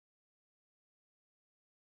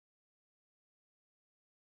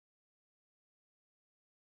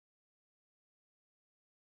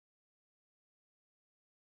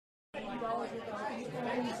It's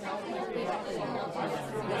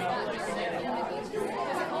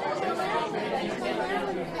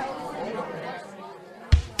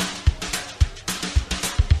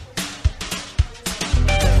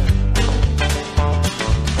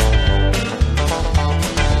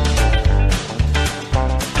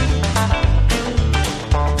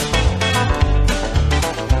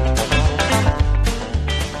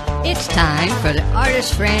time for the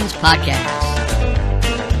Artist Friends Podcast.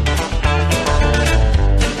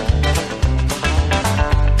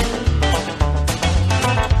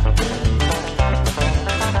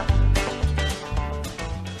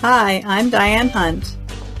 Hi, I'm Diane Hunt.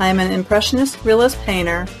 I am an impressionist realist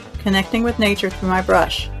painter connecting with nature through my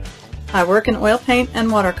brush. I work in oil paint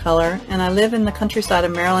and watercolor, and I live in the countryside of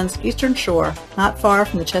Maryland's Eastern Shore, not far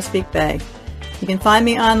from the Chesapeake Bay. You can find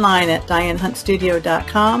me online at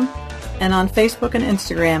DianeHuntStudio.com and on Facebook and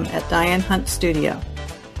Instagram at Diane Hunt Studio.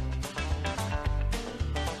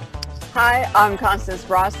 Hi, I'm Constance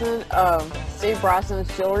Brosnan of Steve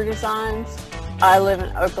Brosnan's Jewelry Designs. I live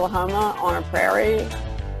in Oklahoma on a prairie,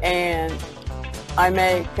 and I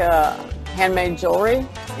make handmade jewelry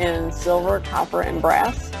in silver, copper, and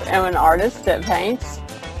brass. I'm an artist that paints.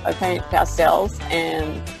 I paint pastels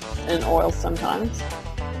and in oils sometimes.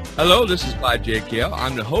 Hello, this is Clyde J. Kell.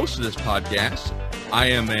 I'm the host of this podcast. I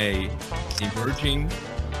am a emerging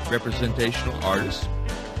representational artist.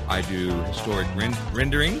 I do historic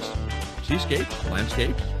renderings, seascapes,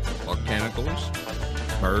 landscapes, botanicals,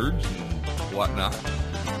 birds, and whatnot,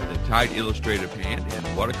 with a tight illustrative hand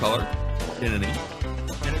and watercolor, pen and ink,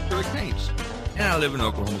 and acrylic paints. And I live in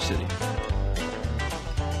Oklahoma City.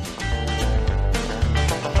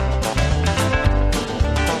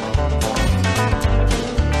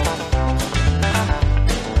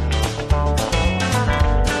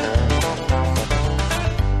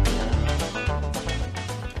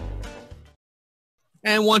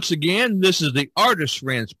 And once again, this is the Artist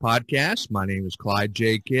Friends Podcast. My name is Clyde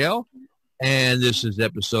J. Kell, and this is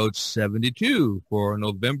episode 72 for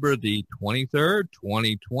November the 23rd,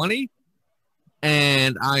 2020.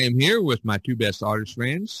 And I am here with my two best artist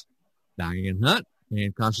friends, Diane Hunt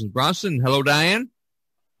and Constance Brosnan. Hello, Diane.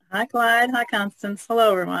 Hi, Clyde. Hi, Constance.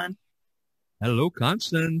 Hello, everyone. Hello,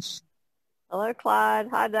 Constance. Hello, Clyde.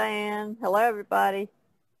 Hi, Diane. Hello, everybody.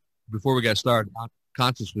 Before we got started,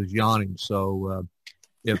 Constance was yawning, so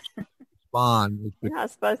if respond. You're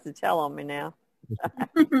not supposed to tell on me now.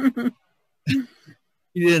 You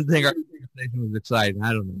didn't think our conversation was exciting.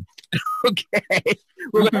 I don't know. Okay. I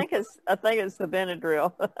think it's the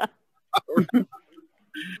Benadryl.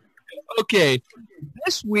 Okay.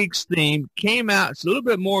 This week's theme came out. It's a little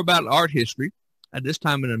bit more about art history. At this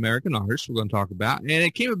time, an American artist we're going to talk about. And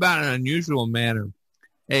it came about in an unusual manner.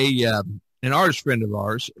 An artist friend of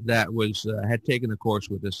ours that was had taken a course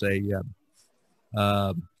with us,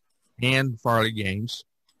 Ann Farley Gaines.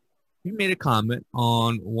 He made a comment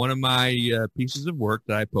on one of my pieces of work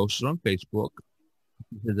that I posted on Facebook.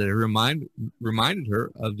 That it reminded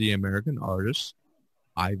her of the American artist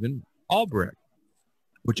Ivan Albrecht,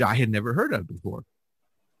 which I had never heard of before.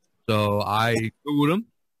 So I Googled him,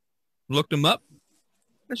 looked him up.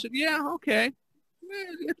 I said, yeah, okay.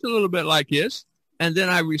 It's a little bit like this. And then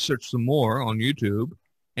I researched some more on YouTube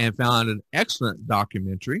and found an excellent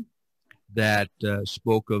documentary that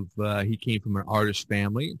spoke of, he came from an artist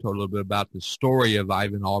family, and told a little bit about the story of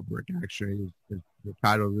Ivan Albrecht, actually, is the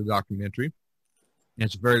title of the documentary. And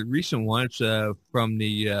it's a very recent one. It's from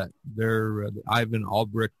the Ivan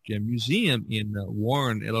Albrecht Museum in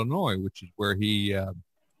Warren, Illinois, which is where he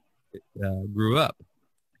grew up.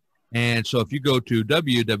 And so if you go to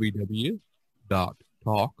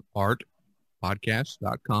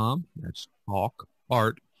www.talkartpodcast.com, that's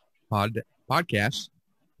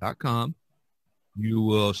talkartpodcast.com, you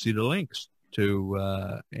will see the links to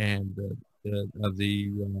of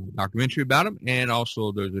the documentary about him, and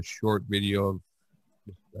also there's a short video of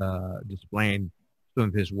displaying some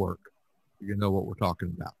of his work. You know what we're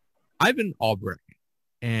talking about. Ivan Albrecht.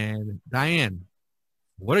 And Diane,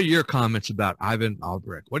 what are your comments about Ivan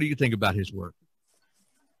Albrecht? What do you think about his work?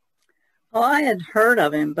 Well, I had heard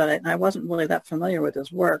of him, but I wasn't really that familiar with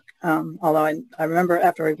his work. Although I remember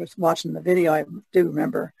after I was watching the video, I do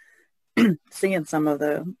remember seeing some of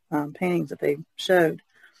the paintings that they showed.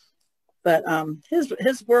 But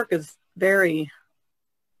his work is very,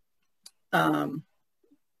 I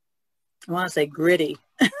want to say gritty.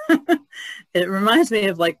 It reminds me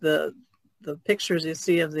of like the pictures you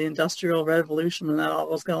see of the Industrial Revolution when that all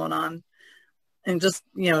was going on, and just,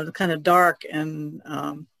 kind of dark and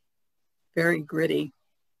very gritty.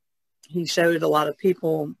 He showed a lot of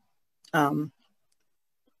people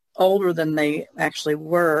older than they actually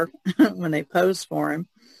were when they posed for him.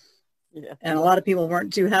 Yeah. And a lot of people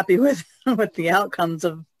weren't too happy with the outcomes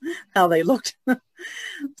of how they looked.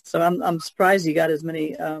 So I'm surprised he got as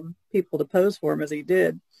many people to pose for him as he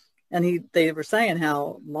did. And they were saying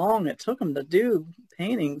how long it took him to do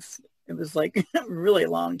paintings. It was like a really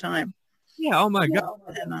long time. Yeah. Oh my God.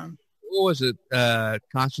 And, what was it,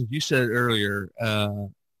 Constance? You said earlier.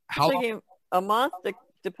 How Taking a month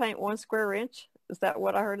to paint 1 square inch. Is that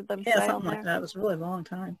what I heard them say? Yeah, something like that. It was a really long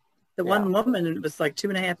time. The one woman, it was like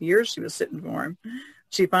 2.5 years she was sitting for him.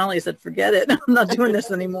 She finally said, "Forget it. I'm not doing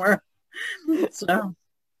this anymore." So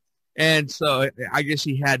I guess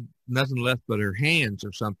he had nothing left but her hands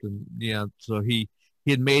or something. Yeah. So he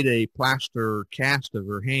had made a plaster cast of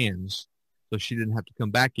her hands, so she didn't have to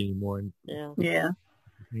come back anymore. And yeah.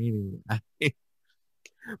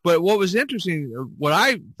 But what was interesting, what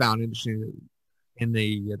I found interesting in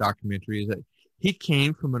the documentary is that he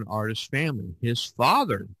came from an artist family. His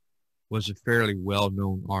father was a fairly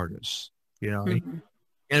well-known artist, you know. Mm-hmm.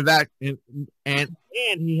 In fact, and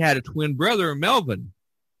he had a twin brother, Melvin,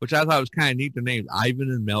 which I thought was kind of neat. The names Ivan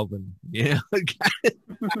and Melvin, you know.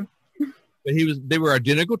 But they were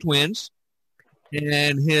identical twins,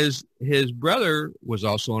 and his brother was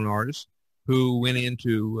also an artist who went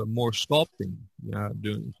into more sculpting,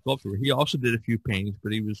 doing sculpture. He also did a few paintings,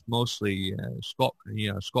 but he was mostly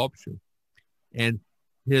sculpture. And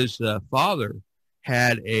his father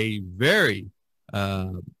had a very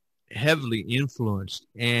heavily influenced,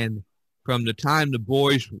 and from the time the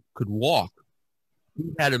boys could walk,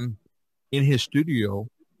 he had them in his studio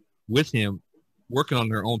with him working on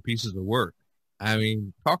their own pieces of work. I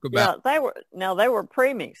mean, talk about... they were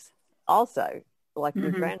preemies also, like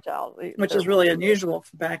your grandchild. Which is really unusual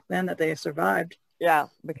for back then that they survived. Yeah,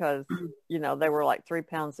 because, they were like 3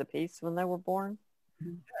 pounds apiece when they were born.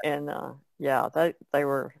 And,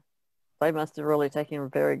 they must have really taken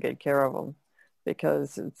very good care of them,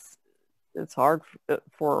 because it's hard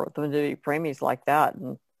for them to be preemies like that.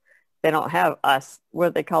 And they don't have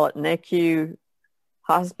what they call it, NICU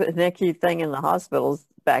thing in the hospitals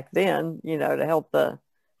back then, to help the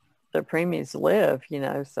preemies live,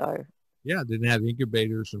 so. Yeah, didn't have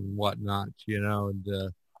incubators and whatnot, and I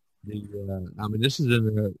mean, this is in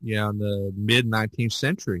the mid 19th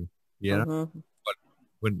century, But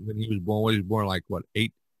when he was born, like what,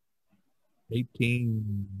 18,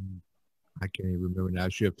 I can't even remember now. I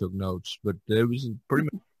should have took notes, but it was pretty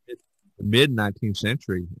much the mid 19th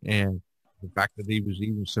century, and the fact that he was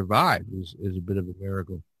even survived is a bit of a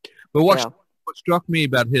miracle. But what struck me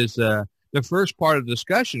about his the first part of the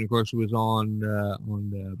discussion, of course, was on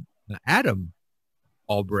Adam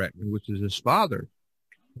Albrecht, which is his father,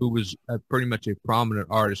 who was pretty much a prominent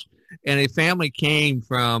artist, and a family came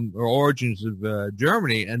from origins of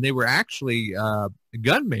Germany, and they were actually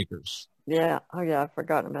gun makers. Yeah. Oh, yeah. I've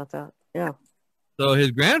forgotten about that. Yeah. So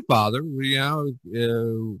his grandfather,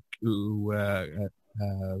 who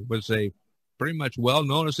was a pretty much well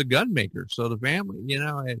known as a gun maker. So the family,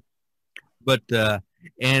 but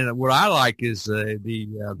and what I like is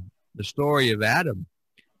the story of Adam.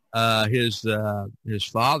 His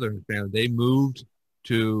father and family, they moved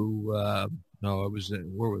to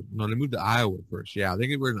they moved to Iowa first. Yeah, I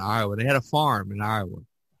think they were in Iowa. They had a farm in Iowa.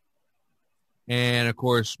 And, of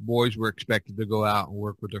course, boys were expected to go out and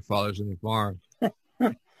work with their fathers in the farm.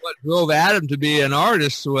 What drove Adam to be an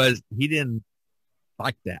artist was he didn't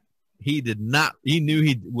like that. He knew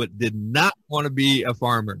he did not want to be a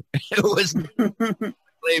farmer. It was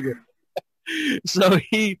labor. So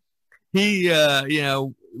he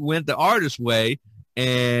went the artist way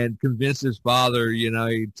and convinced his father,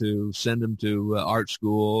 to send him to art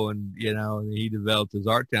school, and he developed his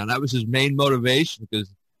art talent. That was his main motivation, because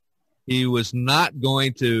he was not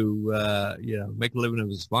going to, make a living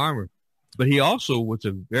as a farmer, but he also was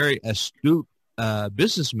a very astute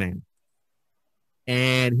businessman.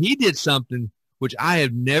 And he did something which I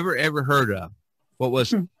have never, ever heard of. What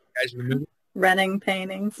was it? Guys remember? Renting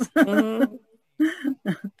paintings. Mm-hmm.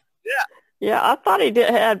 Yeah, I thought he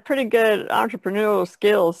had pretty good entrepreneurial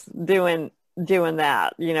skills doing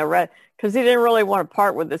that, because he didn't really want to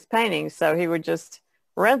part with his paintings, so he would just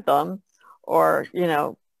rent them, or,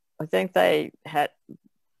 I think they had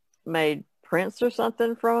made prints or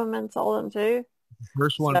something from them and sold them too.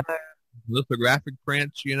 First one, lithographic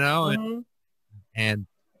prints, and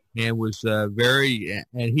was very,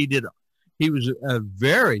 and he was a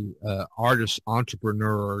very artist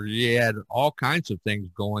entrepreneur. He had all kinds of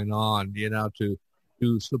things going on, to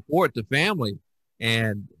support the family,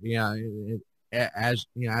 and as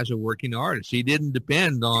a working artist, he didn't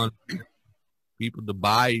depend on people to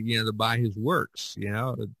buy his works,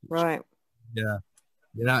 Right. Yeah.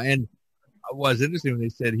 And it was interesting when they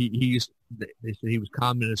said they said he was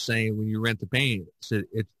commenting saying when you rent the painting,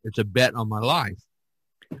 it's a bet on my life.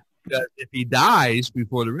 Because if he dies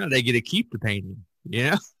before the rent, they get to keep the painting.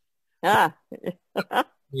 Ah.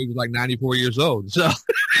 He was like 94 years old. So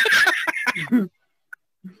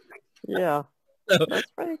Yeah.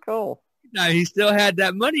 That's pretty cool. now he still had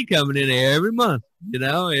that money coming in every month,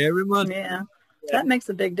 every month. Yeah. That makes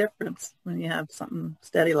a big difference when you have something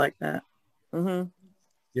steady like that.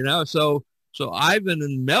 Mm-hmm. So Ivan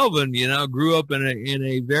and Melvin, grew up in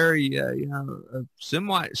a very, a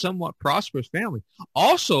somewhat prosperous family.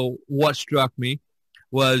 Also, what struck me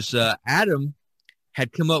was Adam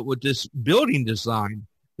had come up with this building design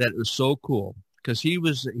that was so cool because he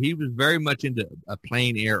was very much into a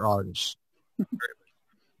plein air artist.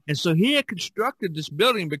 And so he had constructed this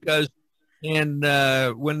building because when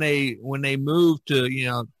they moved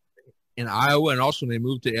to, in Iowa, and also when they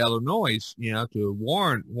moved to Illinois, to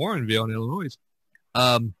Warrenville in Illinois,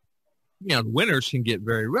 the winters can get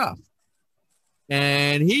very rough.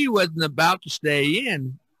 And he wasn't about to stay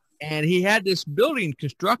in, and he had this building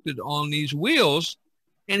constructed on these wheels,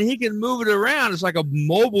 and he can move it around. It's like a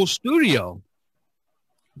mobile studio.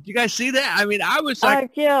 Did you guys see that? I mean, I was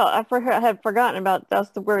like, yeah, I had forgotten about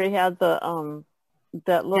that's where he had the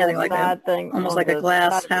that little side thing, almost like a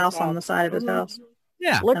glass house on the side of his house.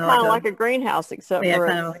 Yeah, looked kind of like a greenhouse, except for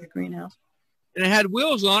kind of like a greenhouse. And it had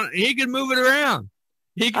wheels on it. He could move it around.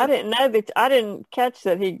 I didn't know that. I didn't catch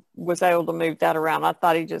that he was able to move that around. I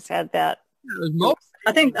thought he just had that.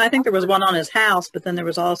 I think there was one on his house, but then there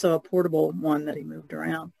was also a portable one that he moved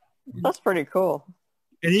around. That's pretty cool.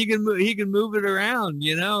 And he can move it around,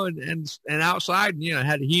 and outside,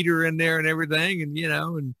 had a heater in there and everything, and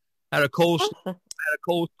and had a coal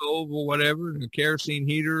stove or whatever, and a kerosene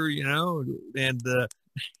heater, and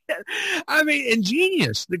I mean,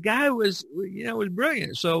 ingenious. The guy was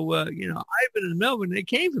brilliant. So Ivan and Melvin, they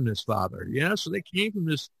came from this father, so they came from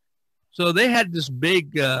this. So they had this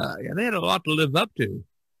big, they had a lot to live up to.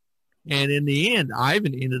 And in the end,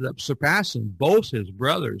 Ivan ended up surpassing both his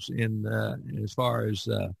brothers in as far as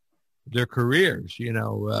their careers.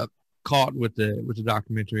 Caught with the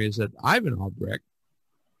documentary is that Ivan Albrecht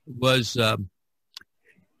was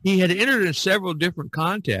he had entered in several different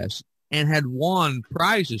contests and had won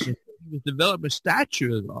prizes. He was developed a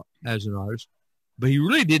stature as an artist, but he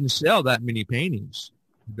really didn't sell that many paintings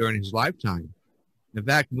during his lifetime. In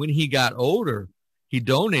fact, when he got older, he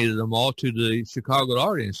donated them all to the Chicago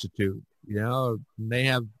Art Institute. They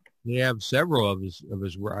have several of his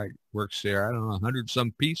works there. I don't know,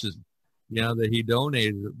 100-some pieces, that he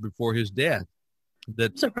donated before his death.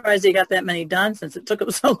 I'm surprised he got that many done since it took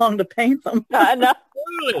him so long to paint them. I know.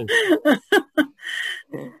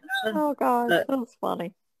 Oh God, that's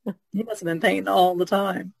funny. He must have been painting all the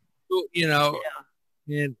time.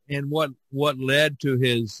 And what led to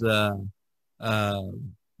his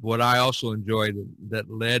what I also enjoyed that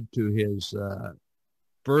led to his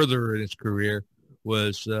further in his career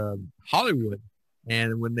was Hollywood.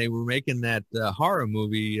 And when they were making that horror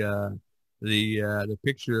movie, the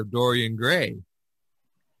Picture of Dorian Gray,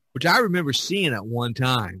 which I remember seeing at one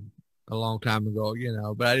time a long time ago,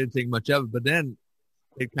 but I didn't think much of it. But then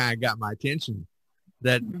it kind of got my attention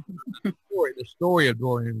that the story of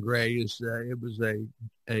Dorian Gray is it was a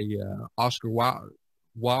Oscar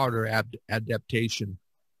Wilder adaptation.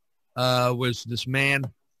 Was this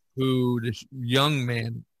young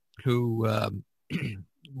man who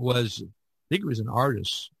was, I think he was an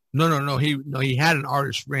artist. No. He had an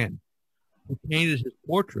artist friend who painted his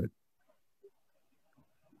portrait,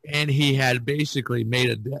 and he had basically made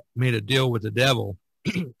a deal with the devil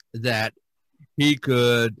that he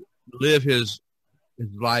could live his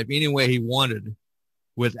life any way he wanted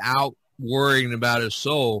without worrying about his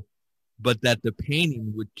soul, but that the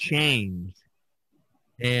painting would change.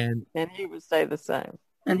 And he would stay the same.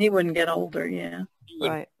 And he wouldn't get older, yeah.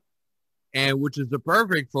 Right. And which is the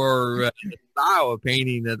perfect for the style of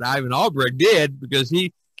painting that Ivan Albrecht did, because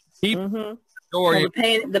he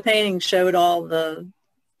the painting showed all the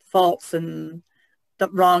faults and the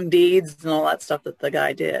wrong deeds and all that stuff that the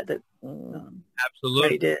guy did. That absolutely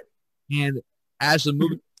he did. And as the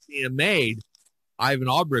movie was being made, Ivan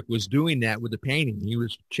Albrecht was doing that with the painting. He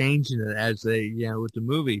was changing it as with the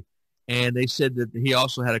movie. And they said that he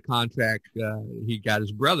also had a contract. He got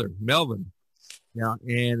his brother Melvin, and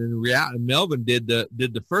in reality, Melvin did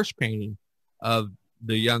the first painting of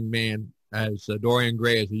the young man as Dorian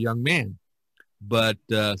Gray as a young man. But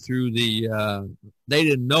through they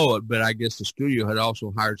didn't know it, but I guess the studio had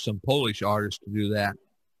also hired some Polish artists to do that.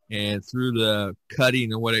 And through the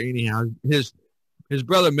cutting or whatever, anyhow, his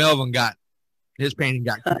brother Melvin his painting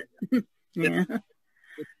got cut. Yeah.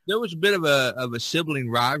 there was a bit of a sibling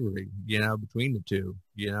rivalry, between the two.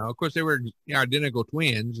 Of course they were identical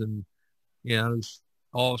twins, and it's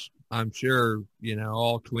all, I'm sure,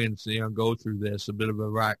 all twins, go through this, a bit of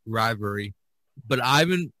a rivalry. But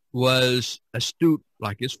Ivan was astute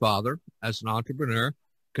like his father as an entrepreneur,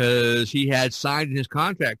 because he had signed in his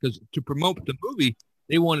contract, because to promote the movie,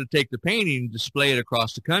 they wanted to take the painting and display it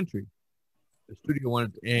across the country. The studio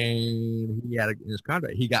wanted, and he had in his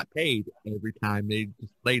contract, he got paid every time they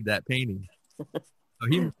displayed that painting. So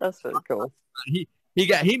That's really cool. He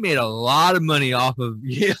made a lot of money off of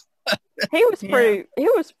He was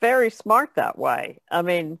very smart that way. I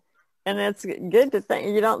mean, and it's good to think,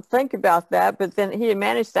 you don't think about that, but then he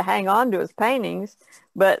managed to hang on to his paintings,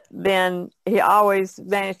 but then he always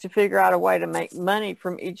managed to figure out a way to make money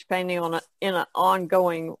from each painting in an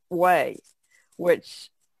ongoing way, which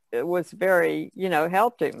was very,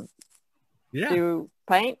 helped him to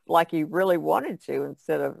paint like he really wanted to,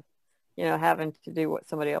 instead of, having to do what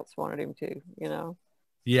somebody else wanted him to,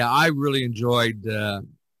 Yeah, I really enjoyed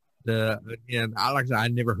and like I said, I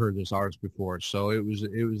never heard this artist before, so it was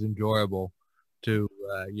enjoyable to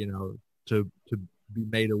to be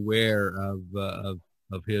made aware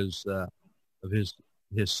of his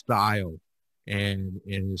style and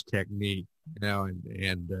his technique, and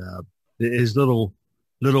his little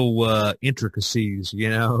intricacies,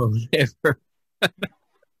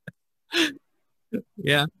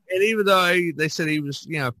 Yeah, and even though they said he was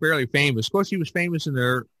fairly famous, of course he was famous in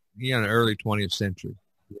the early 20th century.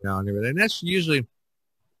 And everything. And that's usually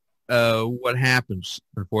what happens,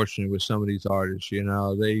 unfortunately, with some of these artists.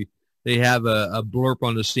 They have a blurb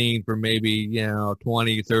on the scene for maybe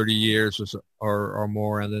 20, 30 years or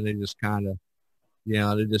more, and then they just kind of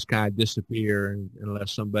disappear,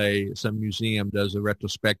 unless some museum does a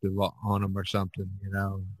retrospective on them or something.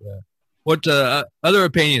 What other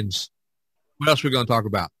opinions? What else are we going to talk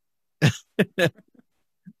about?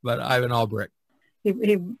 But Ivan Albrecht.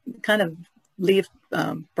 He kind of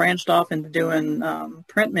branched off into doing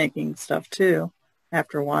printmaking stuff too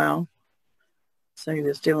after a while. So he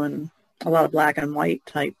was doing a lot of black and white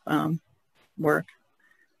type work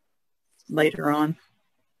later on.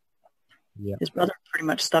 Yeah. His brother pretty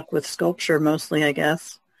much stuck with sculpture mostly, I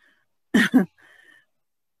guess.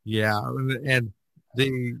 Yeah, and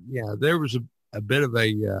there was a bit of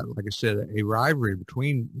a like I said, a rivalry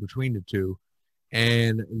between the two.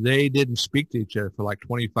 And they didn't speak to each other for like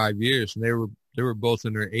 25 years, and they were both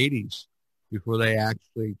in their 80s before they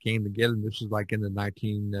actually came together. And this is like in the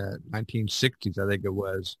 1960s, I think it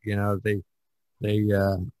was. It was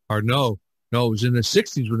in the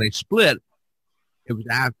 60s when they split. It was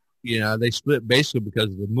after, they split basically because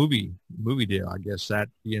of the movie deal, I guess that,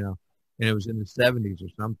 and it was in the 70s or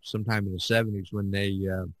sometime in the 70s when they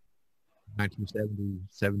 1970,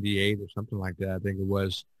 78 or something like that, I think it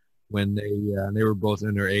was. When they were both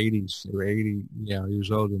in their 80s, they were 80 years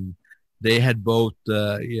old, and they had both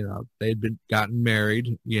they had gotten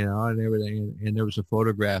married, and everything. And there was a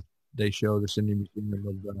photograph they showed us in the museum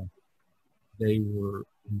of they were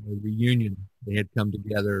in a reunion. They had come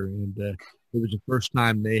together, and it was the first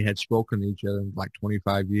time they had spoken to each other in like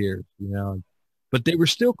 25 years, But they were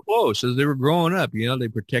still close as they were growing up. They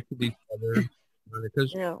protected each other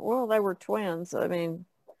because well, they were twins. I mean.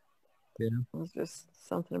 Yeah. It was just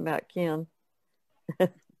something about Ken.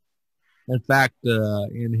 In fact,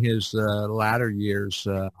 in his latter years,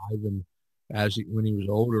 Ivan, when he was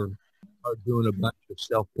older, started doing a bunch of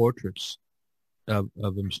self-portraits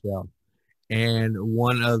of himself. And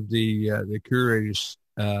one of the curators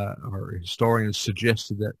or historians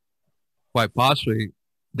suggested that quite possibly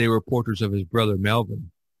they were portraits of his brother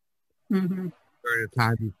Melvin. Mm-hmm. During a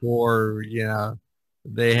time before,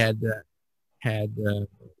 they had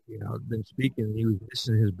been speaking. He was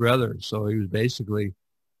missing his brother, so he was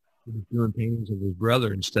doing paintings of his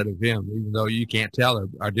brother instead of him, even though you can't tell they're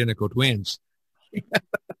identical twins.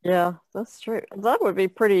 Yeah, that's true. That would be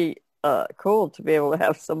pretty cool to be able to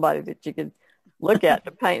have somebody that you could look at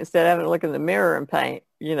to paint instead of having to look in the mirror and paint.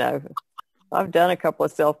 I've done a couple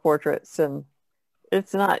of self-portraits, and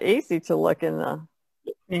it's not easy to look in the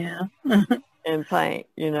and paint.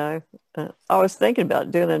 I was thinking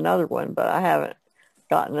about doing another one, but I haven't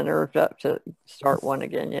gotten the nerve up to start one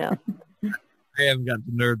again yet. I haven't got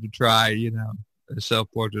the nerve to try, a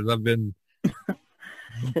self-portrait.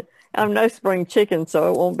 I'm no spring chicken,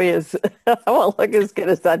 so it won't be I won't look as good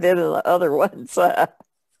as I did in the other ones.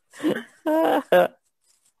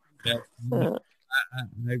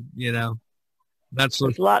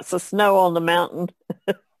 There's lots of snow on the mountain.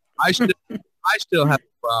 I still have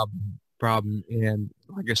a problem, and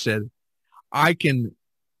like I said, I can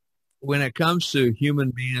when it comes to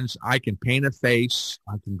human beings, I can paint a face,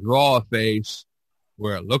 I can draw a face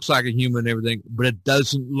where it looks like a human and everything, but it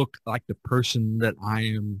doesn't look like the person that I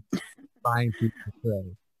am trying to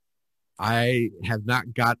portray. I have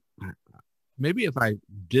not got, maybe if I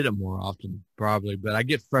did it more often, probably, but I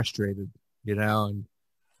get frustrated, and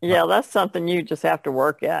Yeah, that's something you just have to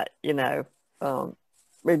work at, it's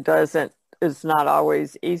not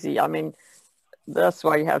always easy. I mean, that's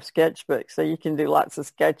why you have sketchbooks, so you can do lots of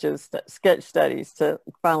sketch studies to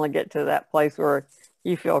finally get to that place where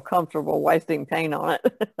you feel comfortable wasting paint on it.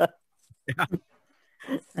 Yeah.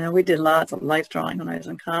 We did lots of life drawing when I was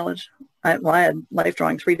in college. I had life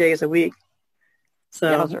drawing 3 days a week.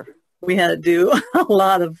 So Yowzer. we had to do a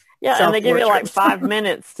lot of and they give you like self-portraits. 5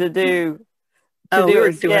 minutes to do. We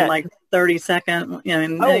were doing like 30-second,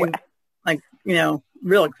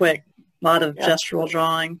 really quick. A lot of gestural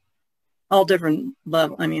drawing, all different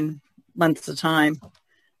lengths of time. And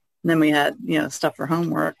then we had, stuff for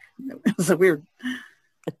homework. So we were.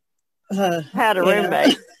 Had a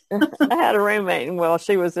roommate. I had a roommate, and while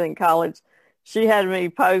she was in college, she had me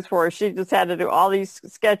pose for her. She just had to do all these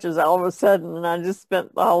sketches all of a sudden, and I just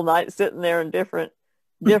spent the whole night sitting there in different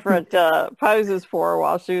poses for her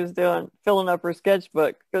while she was filling up her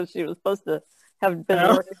sketchbook, because she was supposed to have been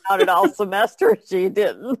working on it all semester. She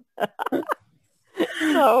didn't. So it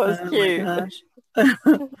was cute.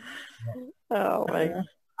 Oh man.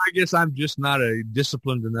 I guess I'm just not a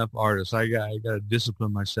disciplined enough artist. I got to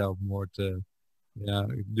discipline myself more to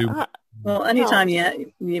do. Well, anytime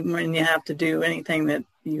when you have to do anything, that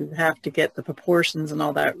you have to get the proportions and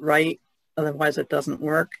all that right, otherwise it doesn't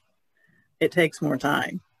work. It takes more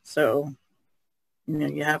time. So,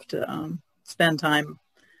 you have to spend time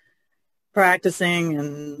practicing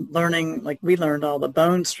and learning. Like, we learned all the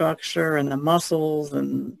bone structure and the muscles,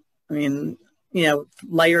 and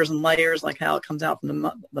layers and layers, like how it comes out from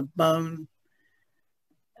the bone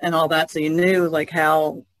and all that. So you knew like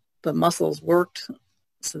how the muscles worked,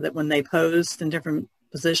 so that when they posed in different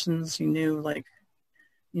positions, you knew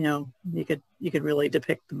you could really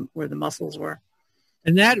depict where the muscles were.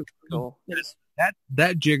 And that cool.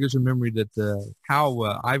 That jiggers a memory that how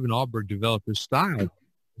Ivan Alberg developed his style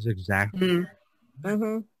is exactly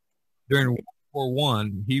during World War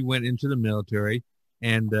One. He went into the military.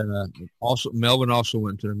 And also, Melvin also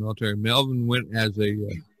went to the military. Melvin went as I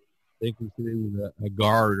think he was a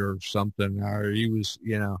guard or something, or he was,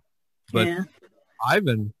 But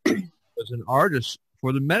Ivan was an artist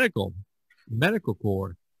for the medical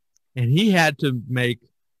corps, and he had to make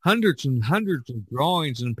hundreds and hundreds of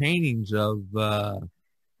drawings and paintings of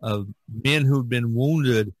men who'd been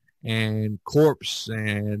wounded and corpse,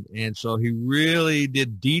 and so he really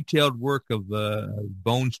did detailed work of the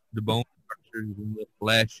bone and the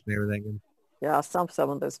flesh and everything. And yeah, I saw some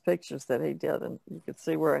of those pictures that he did, and you could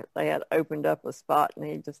see where they had opened up a spot, and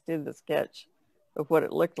he just did the sketch of what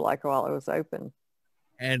it looked like while it was open.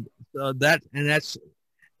 And so that's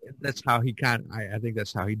how he I think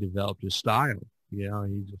that's how he developed his style. He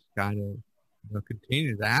just kind of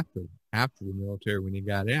continued after the military when he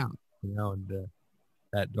got out. And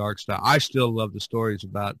that dark style. I still love the stories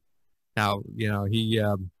about how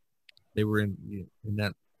they were in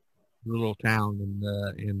that little town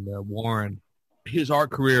in Warren. His art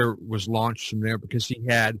career was launched from there because he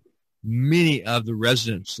had many of the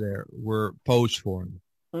residents there were posed for him,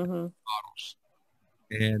 models,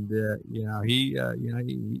 and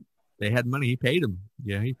they had money. He paid them.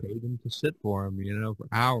 He paid them to sit for him, for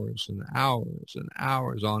hours and hours and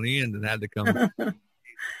hours on end, and had to come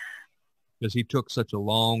because he took such a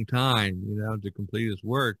long time, to complete his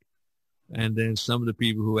work. And then some of the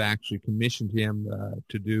people who actually commissioned him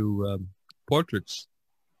to do portraits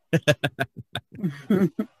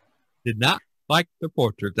did not like the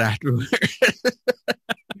portraits afterwards.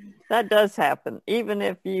 That does happen. Even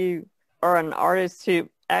if you are an artist who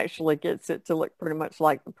actually gets it to look pretty much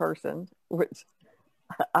like the person, which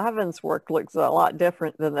Ivan's work looks a lot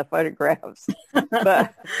different than the photographs.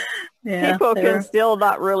 But people can still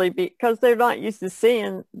not really be, because they're not used to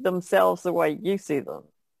seeing themselves the way you see them.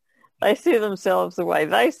 They see themselves the way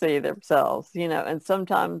they see themselves, and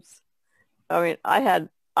sometimes, I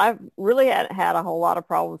really hadn't had a whole lot of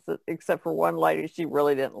problems except for one lady. She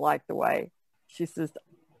really didn't like the way she says,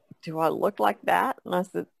 "Do I look like that?" And I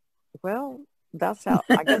said, "Well, I guess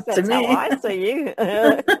that's how I see you."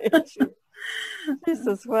 she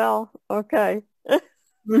says, "Well, okay."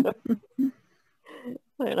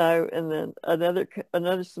 And then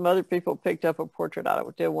some other people picked up a portrait I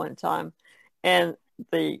did one time, and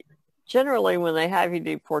generally when they have you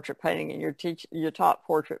do portrait painting and you're taught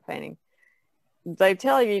portrait painting, they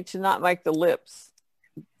tell you to not make the lips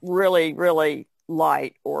really, really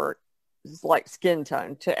light or like skin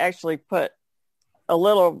tone to actually put a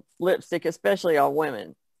little lipstick, especially on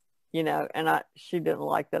women, you know, and she didn't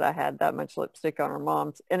like that I had that much lipstick on her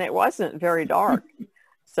mom's, and it wasn't very dark.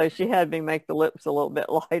 So she had me make the lips a little bit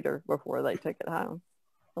lighter before they took it home.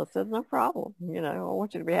 I said, no problem. You know, I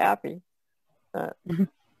want you to be happy.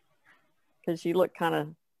 Because you look kind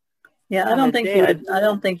of I don't think dead. I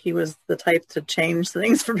don't think he was the type to change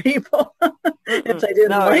things for people if they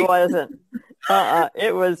didn't. No, like. He wasn't.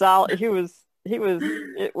 It was all he was.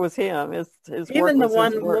 It was him. His Even the work was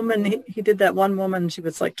one his work. woman, he did that one woman. She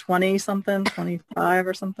was like 20 something, 25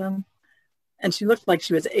 or something, and she looked like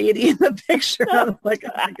she was 80 in the picture. I was like,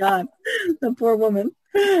 oh my god, the poor woman.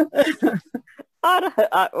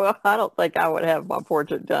 I don't think I would have my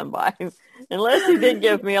portrait done by him unless he did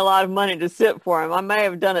give me a lot of money to sit for him. I may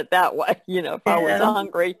have done it that way, you know, if I was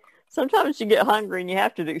hungry. Sometimes you get hungry and you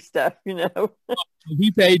have to do stuff, you know. He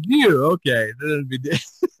paid you, okay? That'd be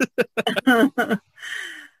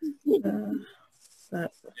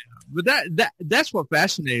but that's what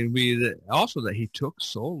fascinated me. That also that he took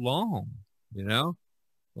so long, you know.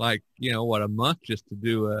 Like, you know, what, a month just to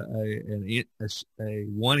do a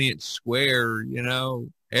 1 inch square, you know,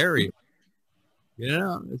 area. You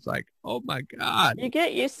know, it's like, oh my God. You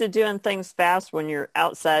get used to doing things fast when you're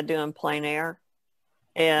outside doing plein air.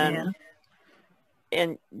 And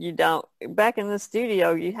you don't, back in the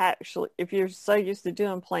studio, you actually, if you're so used to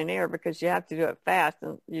doing plein air because you have to do it fast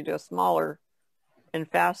and you do it smaller and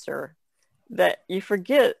faster, that you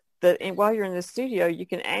forget that while you're in the studio, you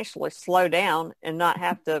can actually slow down and not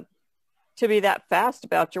have to be that fast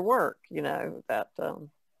about your work, you know, that. Well,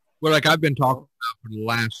 like I've been talking about for the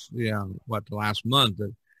last, the last month,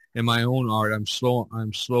 that in my own art, I'm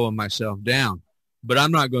slowing myself down, but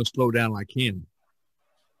I'm not going to slow down like him.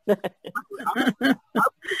 I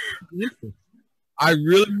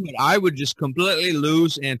really would. I would just completely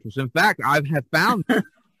lose interest. In fact, I have found now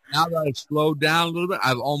that I've slowed down a little bit,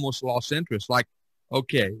 I've almost lost interest. Like,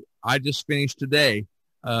 okay, I just finished today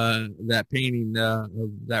that painting of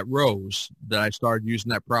that rose that I started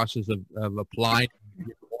using that process of applying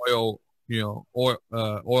oil,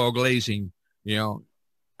 oil glazing, at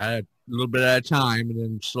a little bit at a time and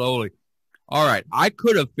then slowly. All right, I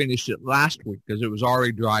could have finished it last week because it was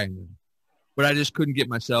already drying, but I just couldn't get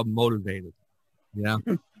myself motivated.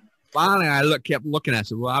 Finally, I kept looking at it. I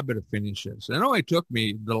said, well, I better finish this. And it only took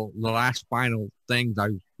me the last final things I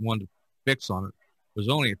wanted to fix on it was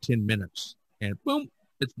only 10 minutes, and boom,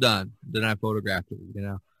 it's done. Then I photographed it,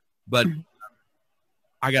 But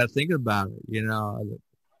I got to think about it,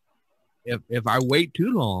 If I wait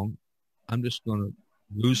too long, I'm just going to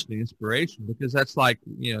lose the inspiration, because that's like,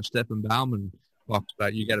 Stefan Bauman talks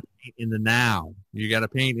about, you got to paint in the now. You got to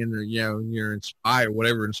paint in the, you're inspired,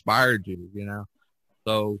 whatever inspired you,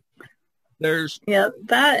 So there's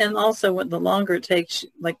that, and also what the longer it takes,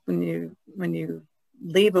 like when you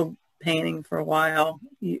leave a painting for a while,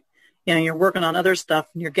 you're working on other stuff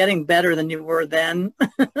and you're getting better than you were then.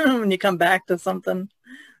 When you come back to something,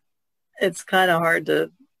 it's kind of hard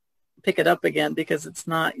to pick it up again, because it's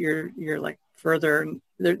not, you're like further,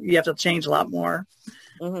 you have to change a lot more,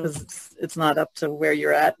 because it's not up to where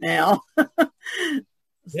you're at now.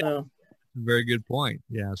 So very good point.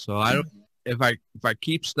 So I don't, if I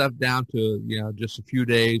keep stuff down to just a few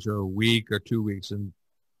days or a week or 2 weeks, and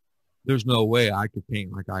there's no way I could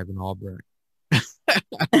paint like Ivan Albrecht.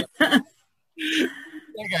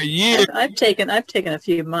 Like a year. I've taken a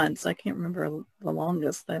few months. I can't remember the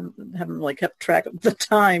longest. I haven't really kept track of the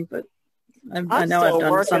time, but I know I've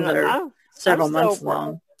done some that are several months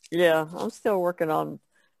long. Yeah, I'm still working on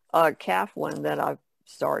a calf one that I've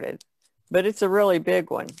started, but it's a really big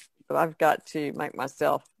one. But I've got to make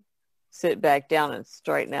myself sit back down and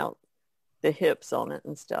straighten out the hips on it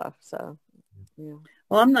and stuff. So, yeah.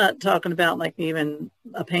 Well, I'm not talking about like even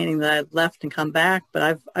a painting that I've left and come back,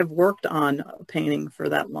 but I've worked on a painting for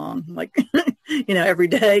that long, like, every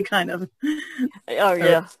day kind of. Oh,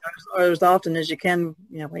 yeah. Or as often as you can,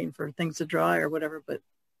 waiting for things to dry or whatever, but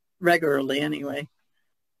regularly anyway.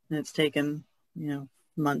 And it's taken,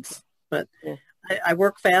 months. But yeah. I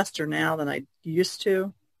work faster now than I used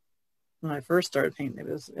to. When I first started painting,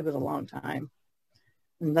 it was a long time.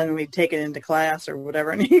 And then we take it into class or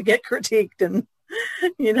whatever, and you get critiqued, and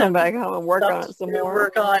come back home and work on it some more.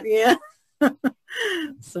 Work on, yeah.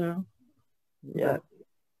 So, yeah,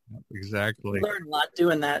 exactly. You learn a lot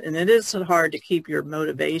doing that, and it is so hard to keep your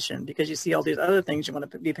motivation because you see all these other things you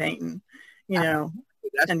want to be painting, and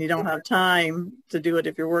you don't have time to do it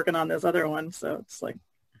if you're working on this other one. So it's like,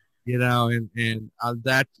 and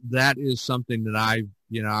that is something that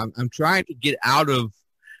I'm trying to get out of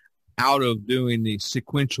doing the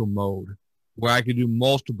sequential mode. where I could do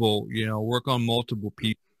multiple, work on multiple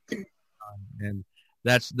people. And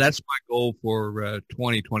that's my goal for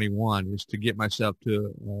 2021 is to get myself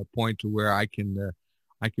to a point to where I can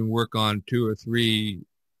work on 2 or 3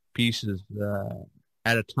 pieces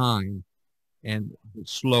at a time and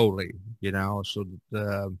slowly, so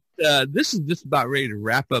that this is just about ready to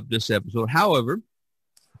wrap up this episode. However,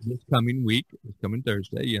 this coming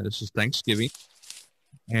Thursday, this is Thanksgiving,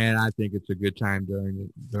 and I think it's a good time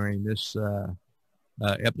during this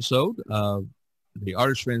episode of the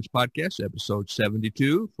Artist Friends Podcast, episode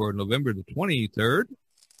 72 for November the 23rd.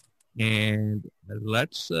 And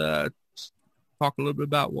let's talk a little bit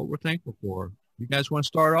about what we're thankful for. You guys want to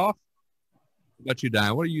start off? What about you,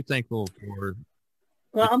 Diane? What are you thankful for?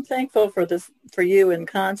 Well, I'm thankful for you and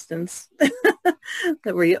Constance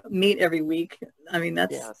that we meet every week. I mean,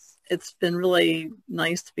 it's been really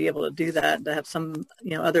nice to be able to do that, to have some,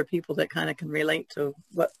 other people that kind of can relate to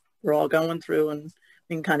what we're all going through, and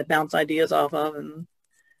we can kind of bounce ideas off of and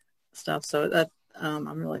stuff. So that I'm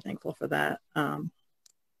really thankful for that.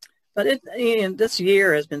 But this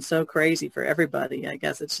year has been so crazy for everybody. I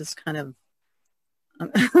guess it's just kind of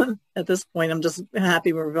at this point, I'm just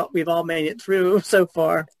happy we've all made it through so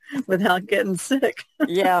far without getting sick.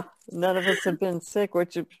 Yeah, none of us have been sick,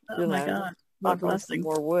 which my God, what a blessing.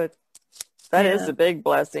 More wood. That is a big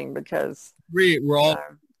blessing, because we're all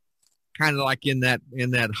kind of like in that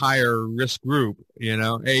higher risk group,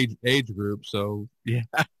 age group. So yeah.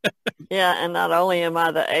 Yeah, and not only am I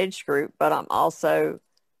the age group, but I'm also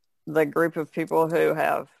the group of people who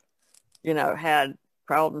have, had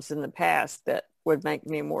problems in the past that would make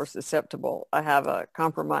me more susceptible. I have a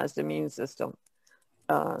compromised immune system.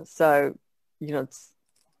 So, it's,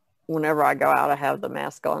 whenever I go out, I have the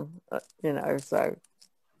mask on, so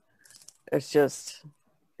it's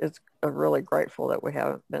really grateful that we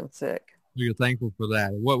haven't been sick. You're thankful for that.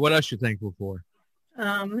 What else you thankful for?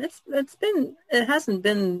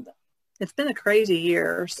 It's been a crazy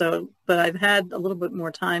year, but I've had a little bit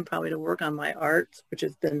more time probably to work on my art, which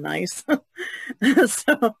has been nice. I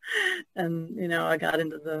got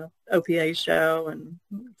into the OPA show and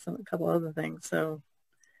a couple other things. So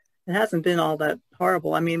it hasn't been all that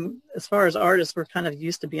horrible. I mean, as far as artists, we're kind of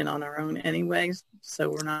used to being on our own anyways,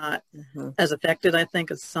 so we're not as affected, I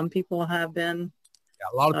think, as some people have been. Yeah,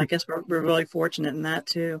 a lot of people, I guess we're really fortunate in that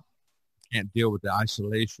too. Can't deal with the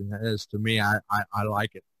isolation. As to me, I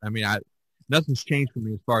like it. I mean, nothing's changed for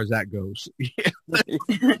me as far as that goes.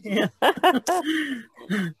 Yeah.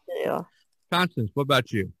 Yeah. Constance, what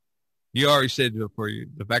about you? You already said for you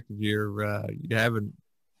the fact that you haven't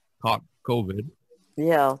caught COVID.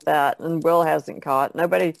 Yeah, that, and Will hasn't caught.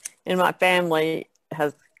 Nobody in my family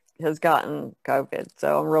has gotten COVID,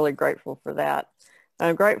 so I'm really grateful for that.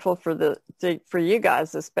 I'm grateful for you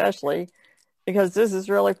guys especially, because this is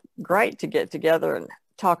really great to get together and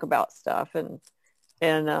talk about stuff and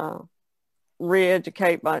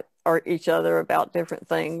re-educate each other about different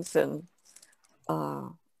things, and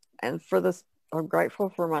for this, I'm grateful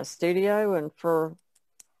for my studio and for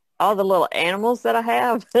all the little animals that I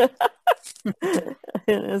have.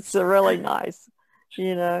 And it's really nice,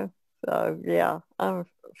 So yeah, I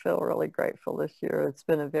feel really grateful this year. It's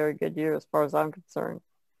been a very good year as far as I'm concerned.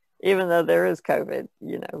 Even though there is COVID,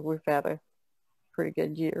 we've had a pretty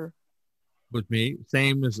good year. With me,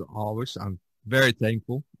 same as always. I'm very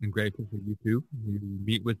thankful and grateful for you two. You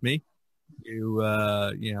meet with me.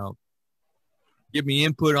 You give me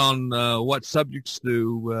input on what subjects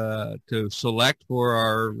to select for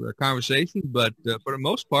our conversation, but for the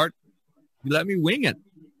most part, you let me wing it.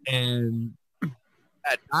 And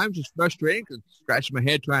at times it's frustrating because I scratch my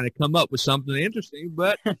head trying to come up with something interesting,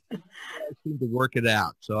 but I seem to work it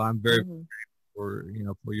out. So I'm very grateful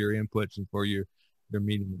for your inputs and for your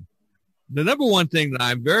meeting me. The number one thing that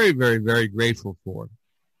I'm very, very, very grateful for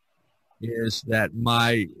is that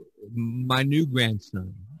my new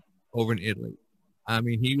grandson over in Italy. I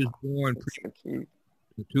mean, he was born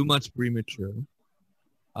 2 months premature.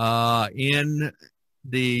 In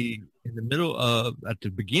the middle at the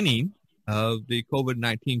beginning of the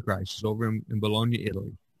COVID-19 crisis over in Bologna,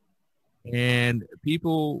 Italy, and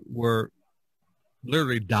people were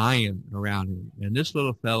literally dying around him, and this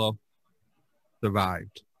little fellow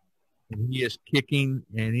survived. And he is kicking,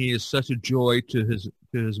 and he is such a joy to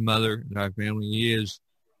his mother and our family. He is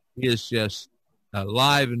just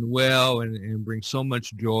alive and well, and brings so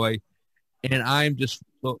much joy. And I'm just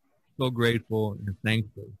so grateful and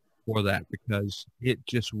thankful for that, because it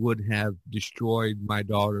just would have destroyed my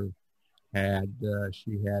daughter had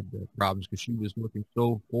she had problems, because she was looking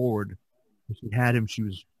so forward. When she had him, she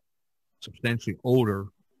was substantially older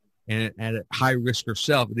and at high risk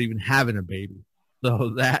herself of even having a baby.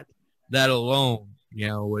 So that alone,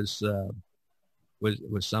 was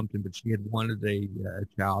something. But she had wanted a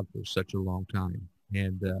child for such a long time,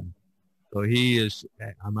 and so he is.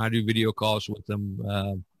 I do video calls with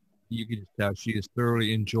him. You can just tell she is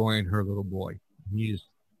thoroughly enjoying her little boy. He is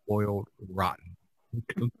spoiled rotten.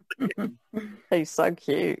 He's so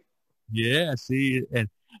cute. Yeah, see, and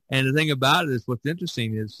the thing about it is, what's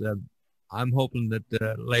interesting is I'm hoping that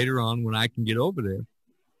later on, when I can get over there,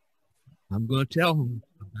 I'm going to tell him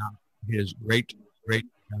about his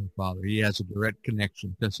great-grandfather. He has a direct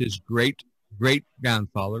connection because his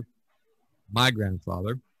great-grandfather, my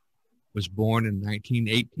grandfather, was born in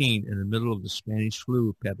 1918 in the middle of the Spanish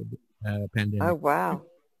flu pandemic. Oh, wow.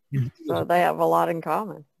 So they have a lot in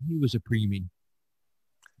common. He was a preemie.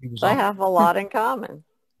 They have a lot in common.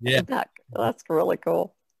 Yeah. That's really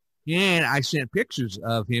cool. And I sent pictures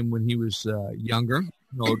of him when he was younger,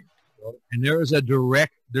 and there is a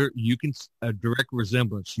direct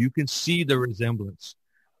resemblance. You can see the resemblance.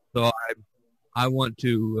 So I want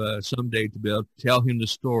to someday to be able to tell him the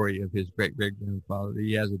story of his great-great-grandfather.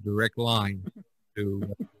 He has a direct line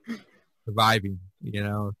to surviving,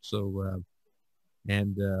 So,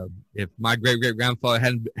 and if my great-great-grandfather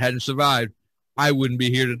hadn't survived, I wouldn't be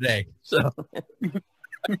here today. So,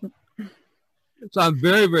 so I'm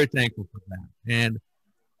very, very thankful for that.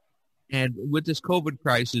 And with this COVID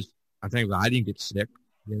crisis, I think I didn't get sick,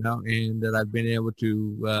 and that I've been able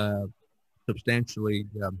to substantially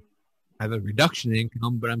have a reduction in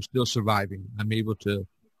income, but I'm still surviving. I'm able to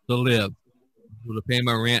live, able to pay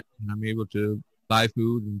my rent, and I'm able to buy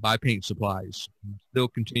food and buy paint supplies, and still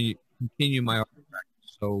continue my art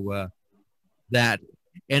practice. So that,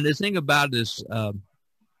 and the thing about this,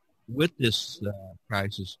 with this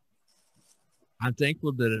crisis, I'm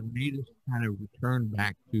thankful that it made us kind of return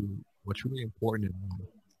back to what's really important in life,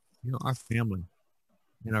 our family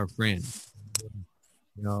and our friends,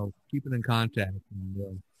 keeping in contact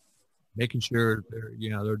and making sure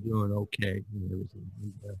they're doing okay and everything.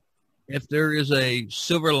 If there is a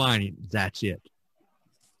silver lining, that's it.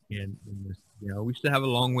 And this, we still have a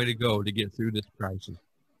long way to go to get through this crisis.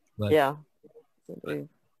 But yeah, we're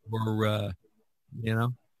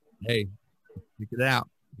hey, stick it out,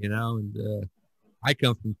 and I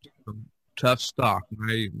come from tough stock.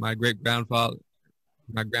 My grandfather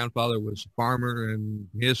was a farmer, and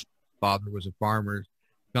his father was a farmer.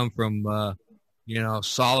 Come from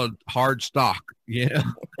solid, hard stock.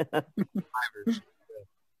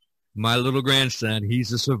 My little grandson,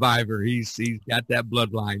 he's a survivor. He's got that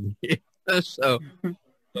bloodline. So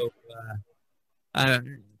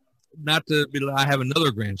not to be. I have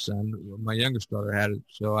another grandson. My youngest daughter had it,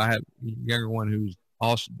 so I have a younger one who's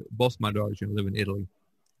also. Both my daughters live in Italy,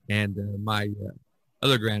 and my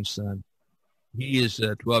other grandson, he is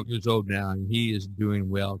 12 years old now, and he is doing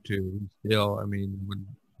well too. He's still, when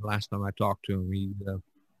last time I talked to him,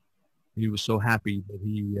 he was so happy that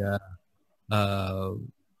he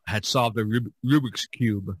had solved the Rubik's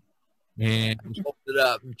Cube and holding it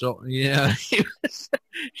up. So,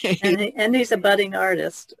 and he's a budding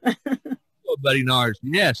artist. Budding artist,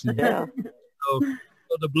 yes. Yeah. So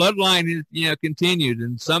the bloodline is, continued,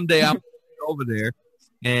 and someday I'm going to go over there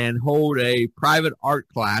and hold a private art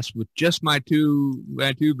class with just my two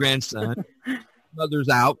grandsons. Mother's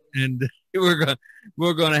out, and we're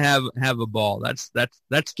gonna have a ball. That's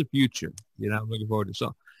the future. I'm looking forward to.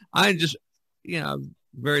 So I'm just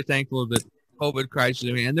very thankful that COVID crisis.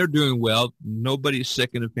 And they're doing well. Nobody's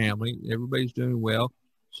sick in the family. Everybody's doing well.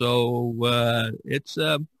 So it's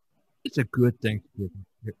a good Thanksgiving.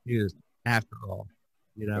 It is, after all.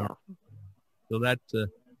 Yeah. So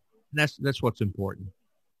that's what's important.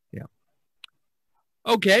 Yeah.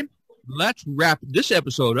 Okay. Let's wrap this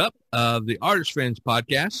episode up of the Artist Friends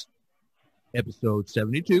Podcast, episode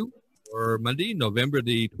 72, for Monday, November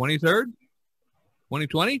the 23rd,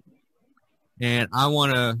 2020. And I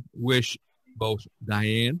want to wish both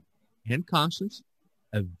Diane and Constance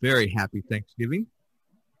a very happy Thanksgiving.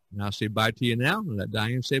 And I'll say bye to you now, and let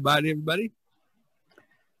Diane say bye to everybody.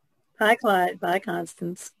 Bye, Clyde. Bye,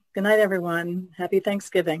 Constance. Good night, everyone. Happy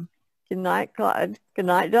Thanksgiving. Good night, Clyde. Good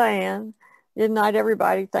night, Diane. Good night,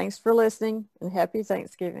 everybody. Thanks for listening, and happy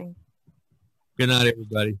Thanksgiving. Good night,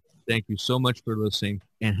 everybody. Thank you so much for listening,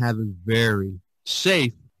 and have a very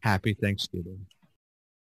safe, happy Thanksgiving.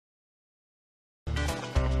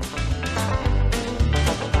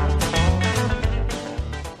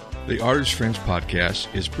 The Artist Friends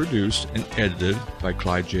Podcast is produced and edited by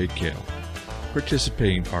Clyde J. Kell.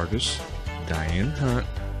 Participating artists, Diane Hunt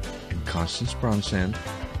and Constance Bronson,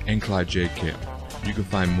 and Clyde J. Kell. You can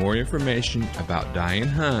find more information about Diane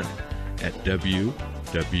Hunt at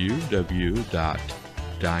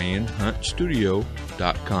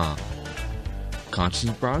www.dianehuntstudio.com.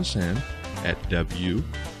 Constance Bronson at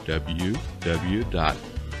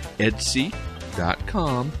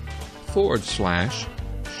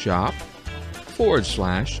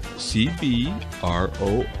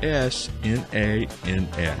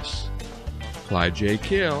Clyde J.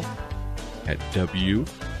 Kell at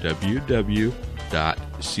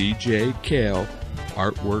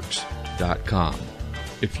www.cjkellartworks.com.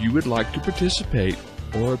 If you would like to participate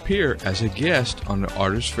or appear as a guest on the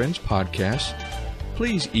Artist Friends podcast,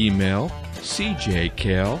 please email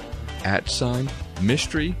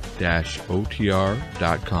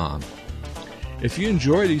cjkel@mystery-otr.com. If you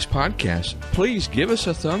enjoy these podcasts, please give us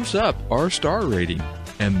a thumbs up or a star rating,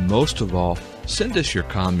 and most of all, send us your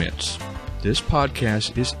comments. This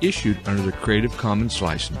podcast is issued under the Creative Commons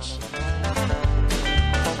license.